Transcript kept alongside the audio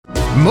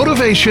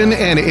Motivation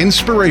and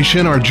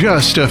inspiration are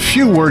just a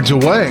few words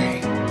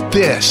away.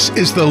 This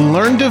is the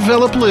Learn,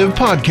 Develop, Live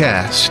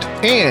podcast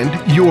and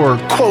your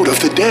quote of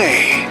the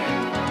day.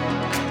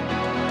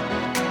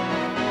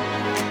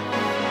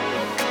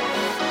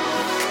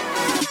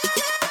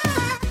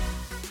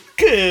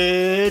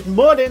 Good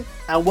morning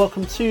and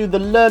welcome to the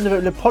Learn,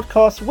 Develop, Live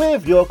podcast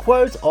with your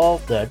quote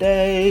of the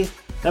day.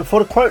 And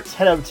for the quotes,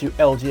 head over to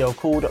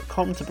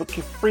ldlcall.com to book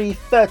your free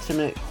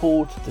 30-minute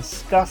call to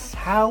discuss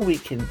how we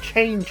can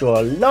change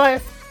your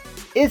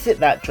life. Is it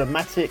that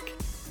dramatic?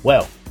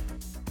 Well,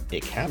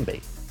 it can be.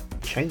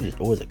 Change is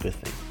always a good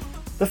thing.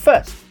 But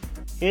first,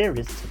 here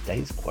is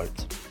today's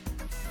quote.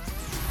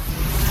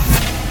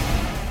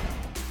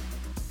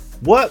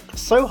 Work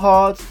so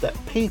hard that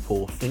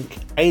people think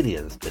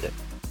aliens did it.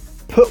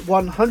 Put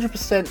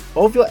 100%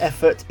 of your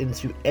effort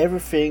into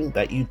everything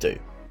that you do.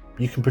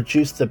 You can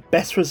produce the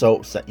best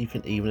results that you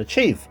can even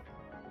achieve.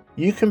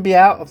 You can be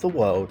out of the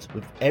world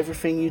with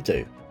everything you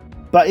do.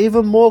 But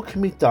even more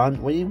can be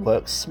done when you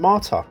work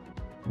smarter.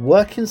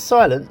 Work in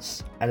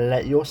silence and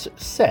let your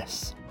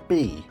success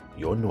be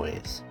your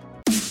noise.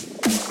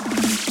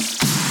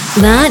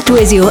 That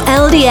was your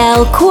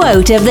LDL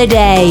quote of the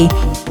day.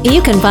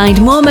 You can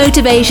find more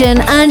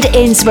motivation and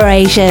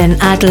inspiration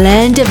at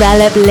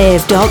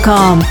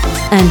learndeveloplive.com.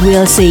 And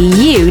we'll see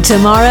you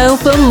tomorrow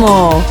for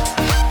more.